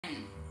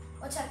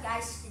What's up,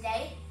 guys?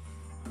 Today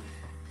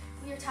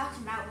we are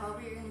talking about what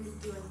we're going to be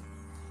doing.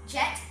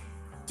 Jet,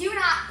 do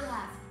not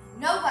laugh.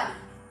 Nobody.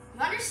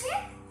 You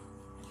understand?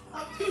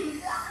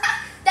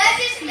 That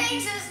just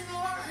makes us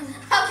more.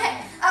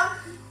 Okay.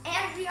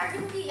 And we are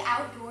going to be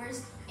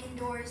outdoors,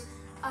 indoors.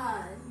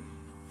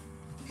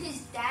 His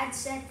dad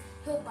said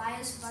he'll buy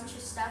us a bunch of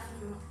stuff,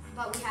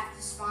 but we have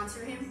to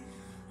sponsor him.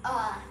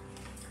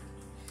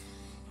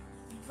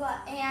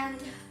 And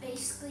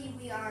basically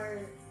we are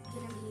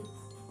going to be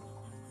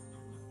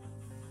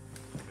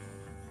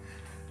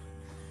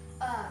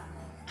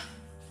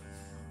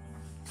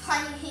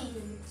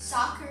playing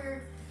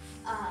soccer,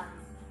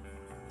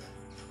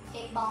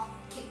 kickball,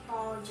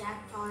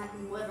 jackpot,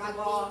 and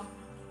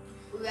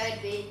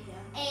rugby,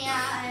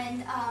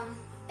 and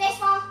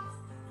baseball.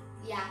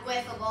 Yeah,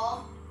 wiffle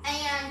ball,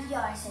 and we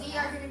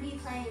are going to be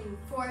playing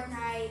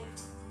Fortnite,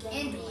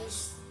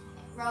 games,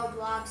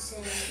 Roblox,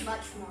 and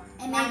much more.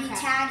 And maybe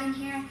tag in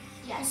here.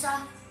 Yes.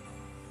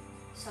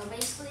 So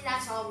basically,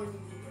 that's all we're going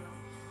to be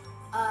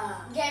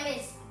doing.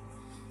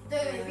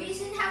 The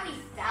reason how we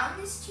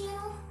found this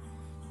channel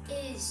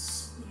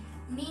is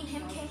me and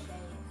him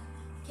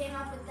came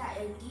up with that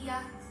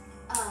idea.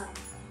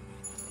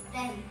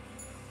 Then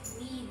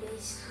we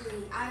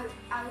basically, I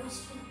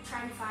was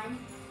trying to find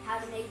how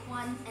to make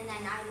one, and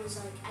then I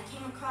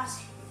came across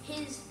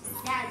his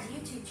dad's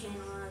YouTube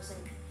channel, and I was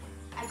like,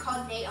 I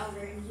called Nate over,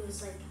 and he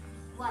was like,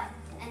 what?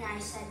 And I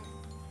said,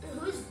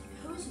 whose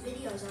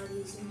videos are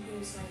these? And he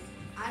was like,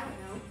 I don't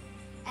know.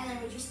 And then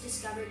we just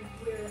discovered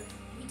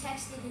we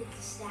texted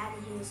his dad,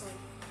 and he was like,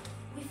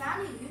 we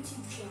found a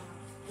YouTube channel.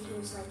 And he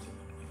was like,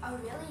 oh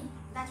really?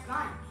 That's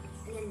mine.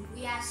 And then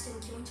we asked him,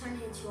 can we turn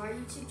it into our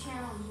YouTube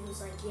channel? And he was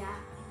like, yeah.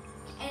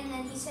 And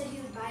then he said he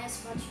would buy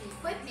us a bunch of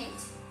equipment.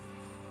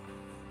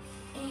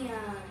 And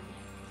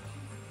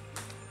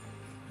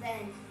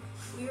then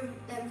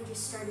we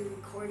just started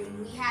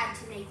recording. We had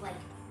to make like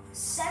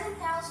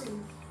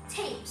 7,000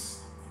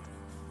 tapes,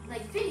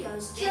 like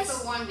videos, just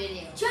for one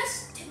video,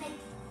 just to make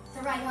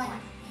the right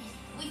one.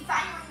 We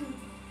finally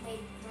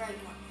made the right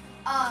one.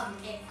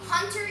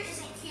 Hunter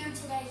isn't here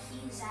today.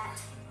 He's at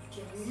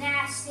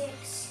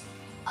gymnastics.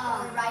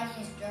 Riding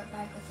his dirt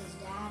bike with his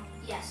dad.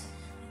 Yes.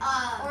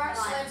 Or a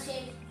swim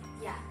team.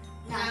 Yeah.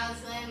 Now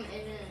swim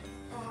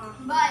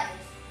isn't. But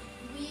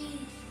we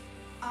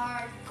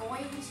are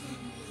going to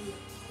be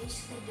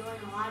basically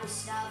doing a lot of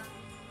stuff.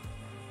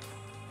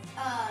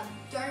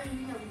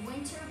 During the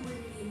winter, we're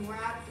going to be more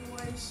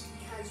outdoors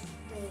because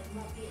it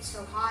won't be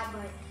so hot,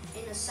 but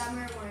in the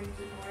summer, we're going to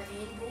be more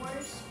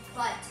indoors,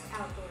 but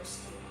outdoors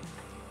too.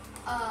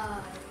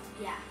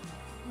 Yeah.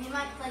 We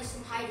might play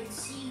some hide and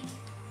seek,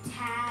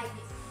 tag,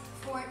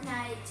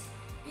 Fortnite.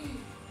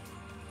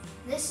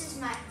 This is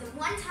the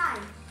one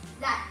time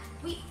that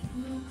me,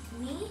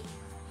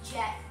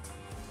 Jet,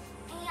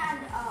 and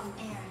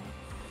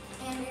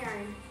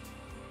Aaron,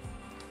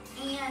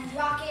 and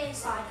Rocket and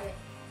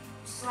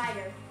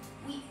Slider,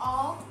 we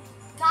all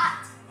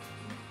got,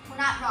 well,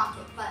 not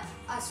Rocket, but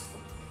us,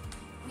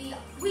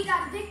 we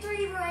got a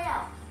victory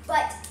royale,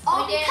 but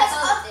all because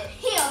of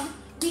him,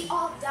 we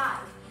all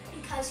died,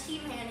 because he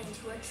ran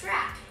into a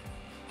trap,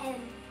 and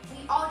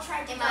we all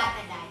tried to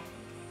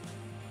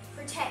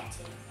protect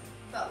him,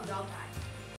 but we all died.